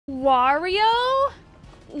Wario?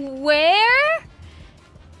 Where?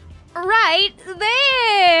 Right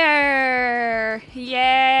there.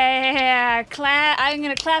 Yeah. I'm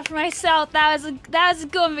gonna clap for myself. That was a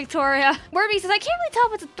good one, Victoria. Warby says I can't really tell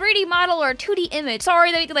if it's a 3D model or a 2D image.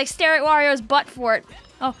 Sorry that we had to like stare at Wario's butt for it.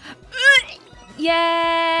 Oh.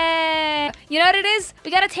 Yeah. You know what it is?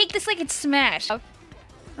 We gotta take this like it's Smash. Oh.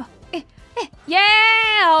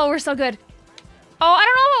 Yeah. Oh, we're so good. Oh, I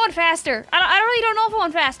don't know if it went faster. I really don't know if it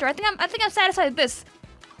went faster. I think I'm satisfied with this.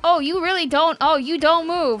 Oh, you really don't. Oh, you don't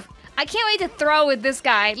move. I can't wait to throw with this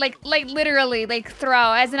guy. Like literally, like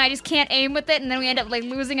throw. As in, I just can't aim with it, and then we end up like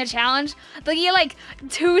losing a challenge. Like you get like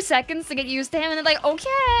 2 seconds to get used to him, and then like,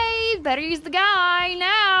 okay, better use the guy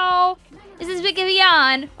now. This is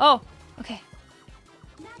Vicvillon. Oh, okay.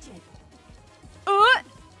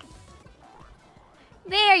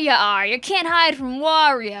 There you are. You can't hide from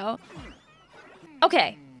Wario.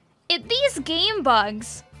 Okay, if these game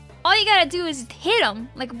bugs, all you gotta do is hit them,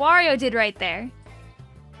 like Wario did right there.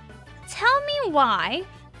 Tell me why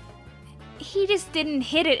he just didn't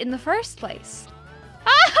hit it in the first place.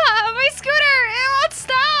 Ah, my scooter! It won't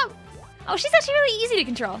stop! Oh, she's actually really easy to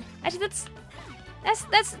control. Actually, that's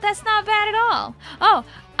not bad at all. Oh,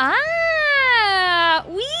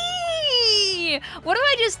 wee! What if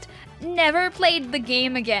I just never played the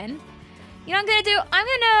game again? You know what I'm gonna do? I'm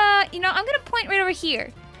gonna point right over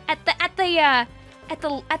here at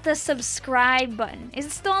the subscribe button. Is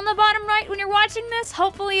it still on the bottom right when you're watching this?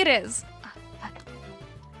 Hopefully it is.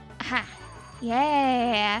 Aha.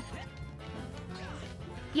 Yeah.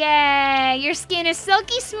 Yeah, your skin is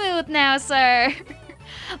silky smooth now, sir.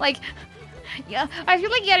 Like, yeah, I feel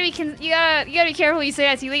like you gotta be careful when you say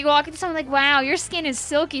that. So you walk into someone like, wow, your skin is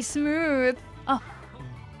silky smooth. Oh.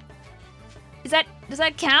 Does that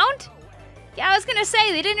count? Yeah, I was gonna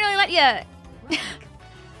say, they didn't really let you.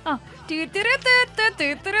 Oh.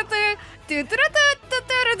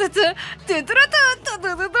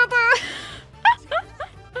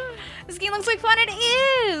 This game looks like fun. It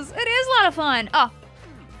is. It is a lot of fun. Oh.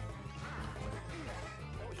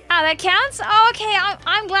 Ah, that counts? Oh, okay.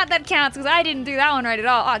 I'm glad that counts because I didn't do that one right at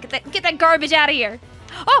all. Oh, get that garbage out of here.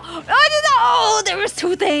 Oh, there was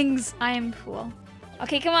 2 things. I am cool.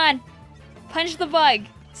 Okay, come on. Punch the bug.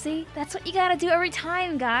 See, that's what you gotta do every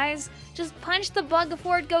time, guys. Just punch the bug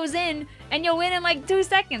before it goes in, and you'll win in like 2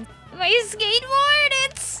 seconds. My skateboard,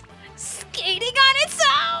 it's skating on its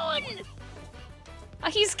own. Oh,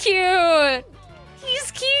 he's cute.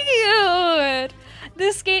 He's cute.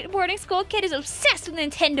 This skateboarding school kid is obsessed with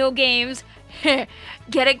Nintendo games.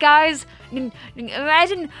 Get it, guys?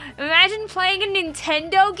 Imagine playing a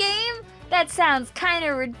Nintendo game? That sounds kind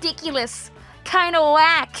of ridiculous, kind of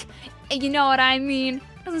whack. You know what I mean?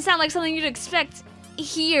 Doesn't sound like something you'd expect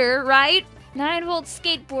here, right? 9-volt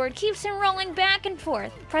skateboard keeps him rolling back and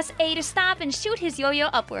forth. Press A to stop and shoot his yo-yo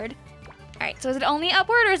upward. Alright, so is it only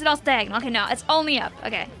upward or is it also diagonal? Okay, no, it's only up.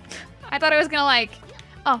 Okay. I thought I was gonna like...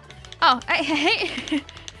 hey.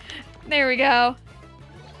 There we go.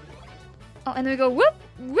 Oh, and then we go whoop,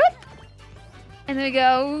 whoop. And then we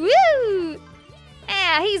go woo.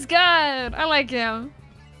 Yeah, he's good. I like him.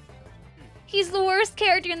 He's the worst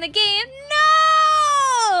character in the game.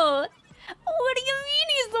 No! What do you mean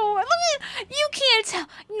he's the worst? You can't tell.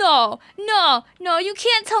 No, you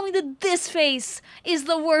can't tell me that this face is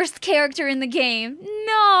the worst character in the game.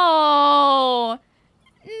 No,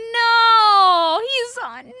 he's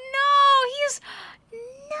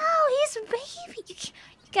baby. You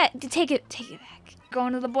got to take it back.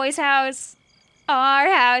 Going to the boys' house, our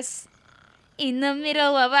house, in the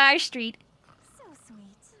middle of our street. So sweet.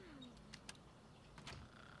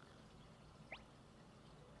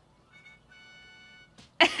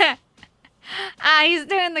 He's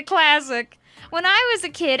doing the classic. When I was a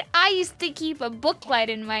kid, I used to keep a booklight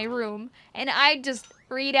in my room, and I'd just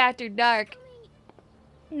read after dark.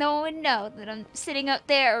 No one would know that I'm sitting up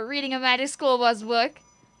there reading a Magic School Bus book.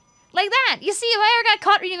 Like that. You see, if I ever got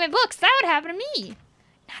caught reading my books, that would happen to me.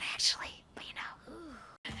 Not actually, but you know.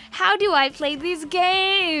 How do I play these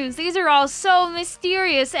games? These are all so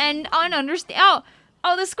mysterious and ununderstandable.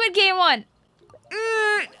 Oh, the Squid Game one.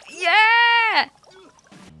 Yeah!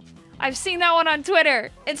 I've seen that one on Twitter.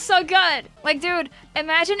 It's so good. Like, dude,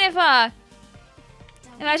 imagine in the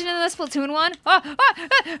Splatoon one.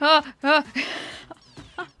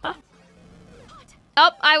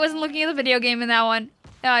 Oh, I wasn't looking at the video game in that one.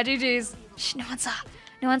 GG's. Shh, no one saw.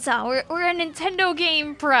 No one saw. We're a Nintendo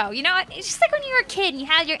game pro. You know what? It's just like when you were a kid and you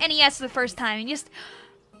had your NES the first time and you just...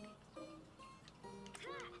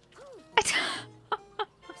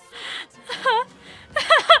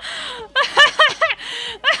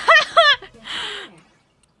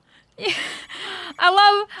 I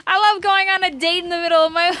love I love going on a date in the middle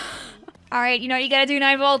of my... Alright, you know what you gotta do,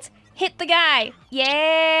 9 volts? Hit the guy.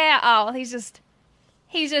 Yeah. Oh, he's just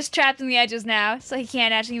trapped in the edges now, so he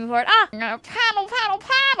can't actually move forward. Ah! Paddle, paddle,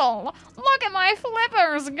 paddle. Look at my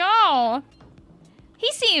flippers go.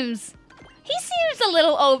 He seems a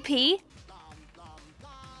little OP.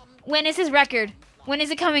 When is his record? When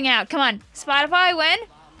is it coming out? Come on, Spotify, when?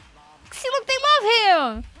 See, look, they love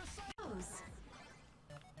him.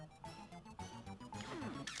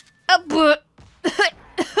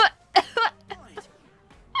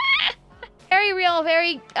 Very real,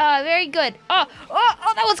 very good. Oh,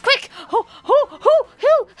 that was quick.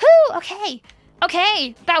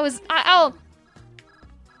 Okay, that was.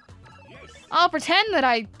 I'll pretend that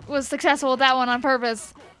I was successful with that one on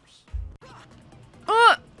purpose.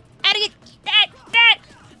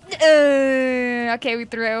 Okay, we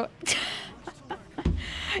threw.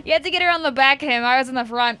 You had to get around the back of him. I was in the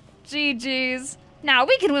front. GG's. Now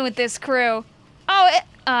we can win with this crew. Oh,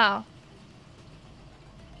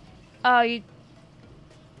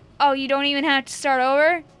 you don't even have to start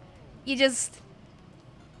over? You just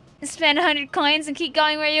spend 100 coins and keep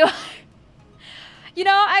going where you are. You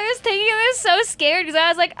know, I was taking this so scared because I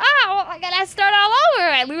was like, oh, I gotta start all over.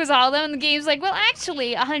 I lose all of them and the game's like, well,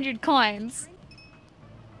 actually, 100 coins.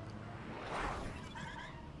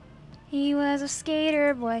 He was a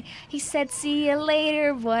skater boy. He said, see you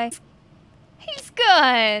later, boy. He's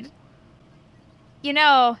good. You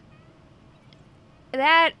know,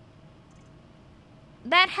 that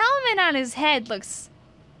helmet on his head looks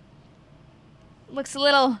a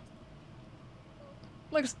little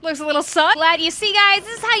sus. Glad you see, guys,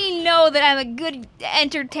 this is how you know that I'm a good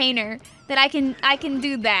entertainer. That I can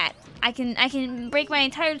do that. I can break my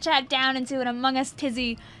entire chat down into an Among Us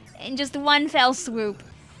tizzy in just one fell swoop.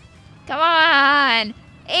 Come on!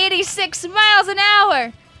 86 miles an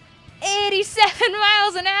hour! 87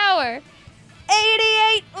 miles an hour!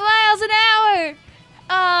 88 miles an hour!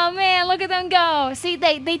 Oh man, look at them go. See,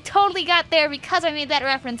 they totally got there because I made that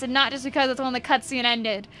reference and not just because it's when the cutscene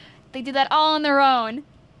ended. They did that all on their own.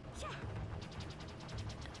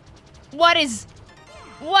 What is that?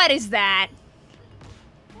 What is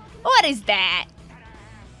that?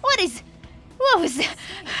 What was that?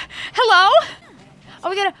 Hello? Oh,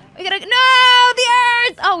 we gotta, no, the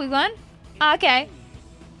earth! Oh, we won? Okay.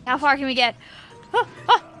 How far can we get?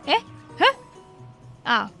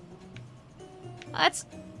 Oh.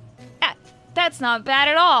 That's not bad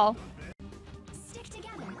at all. Stick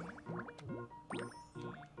together.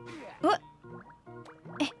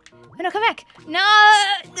 No, come back. No.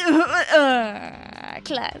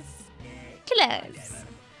 Close.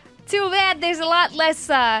 Too bad there's a lot less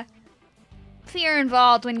fear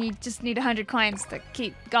involved when you just need 100 coins to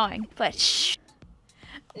keep going. But shh.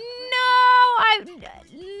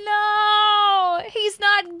 No, he's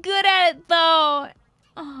not good at it though.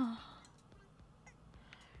 Oh.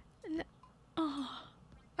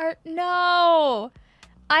 No.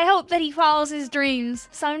 I hope that he follows his dreams.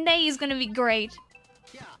 Someday he's gonna be great.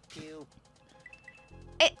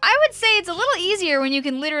 I would say it's a little easier when you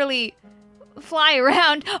can literally fly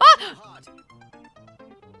around. Oh!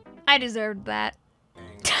 I deserved that.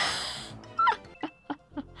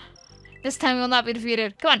 This time we will not be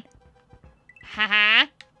defeated. Come on. Haha.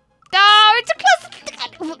 Oh, it's too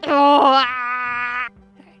close. Oh, ah.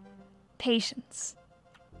 Patience.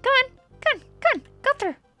 Come on. Go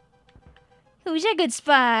through. Who's a good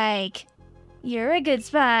Spike? You're a good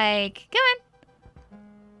Spike. Come on.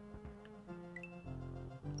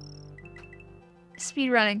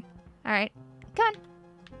 Speed running. All right. Come on.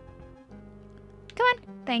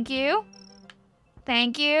 Thank you.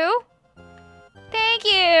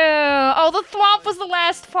 Oh, the thwomp was the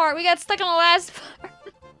last part. We got stuck on the last part.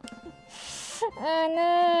 Oh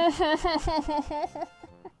no.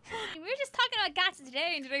 We were just talking about gacha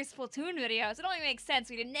today in today's Splatoon video, so it only makes sense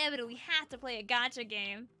we'd inevitably have to play a gacha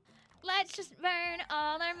game. Let's just burn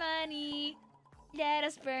all our money. Let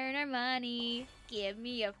us burn our money. Give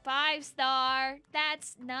me a 5-star.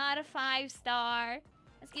 That's not a 5-star.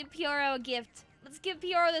 Let's give Pioro a gift. Let's give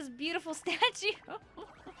Pioro this beautiful statue.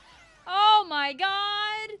 Oh my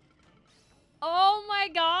god.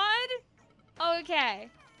 Okay.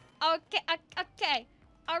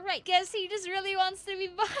 Alright, guess he just really wants to be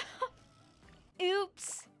buff.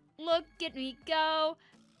 Oops. Look at me go.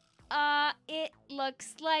 It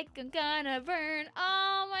looks like I'm gonna burn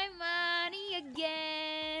all my money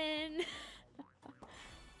again.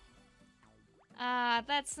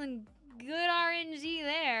 That's some good RNG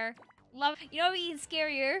there. Love. You know what would be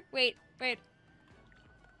scarier? Wait.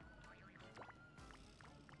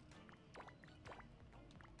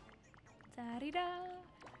 Da-dee-da.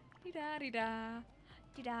 Da-dee-da.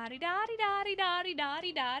 Da di da di da di da di da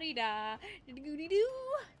di da di da. Do do do do.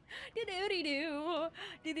 Do do do do.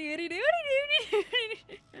 Do do do do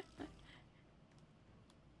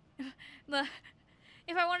do. Look,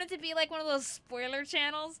 if I wanted to be like one of those spoiler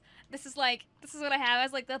channels, this is what I have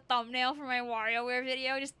as like the thumbnail for my Warioware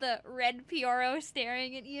video, just the red Pioro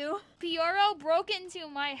staring at you. Pioro broke into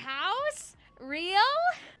my house? Real?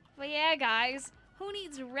 But yeah, guys, who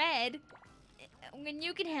needs red when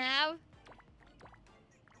you can have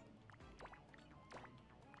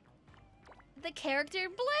the character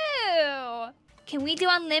blue? Can we do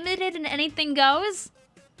unlimited and anything goes?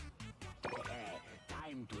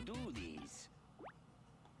 Time to do this.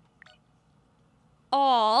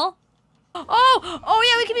 All. Oh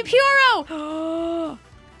yeah, we can be Pioro!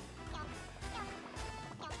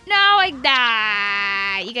 No, I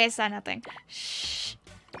die. You guys saw nothing. Shh.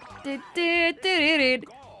 I'm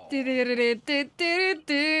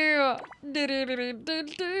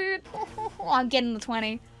getting the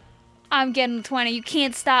 20. I'm getting the 20. You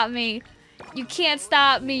can't stop me. You can't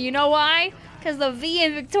stop me. You know why? Because the V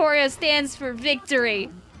in Victoria stands for victory.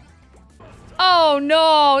 Oh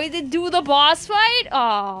no, he didn't do the boss fight?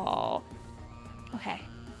 Oh. Okay.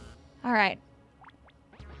 Alright.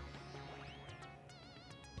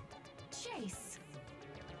 Chase.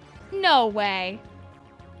 No way.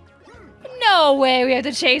 No way we have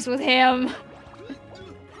to chase with him.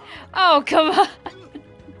 Oh, come on.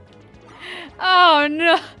 Oh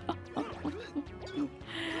no.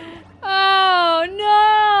 Oh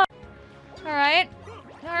no. Alright.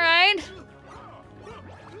 Alright.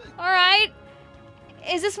 Alright.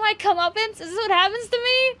 Is this my comeuppance? Is this what happens to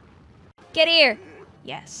me? Get here.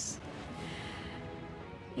 Yes.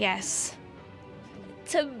 Yes.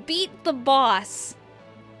 To beat the boss.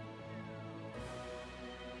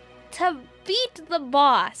 To beat the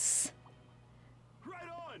boss. Right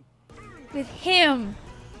on. With him.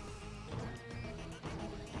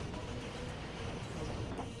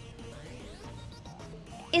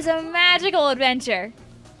 Is a magical adventure.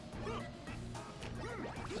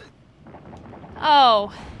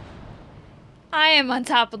 Oh. I am on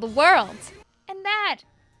top of the world. And that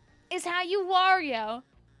is how you Wario.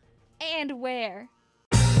 And where.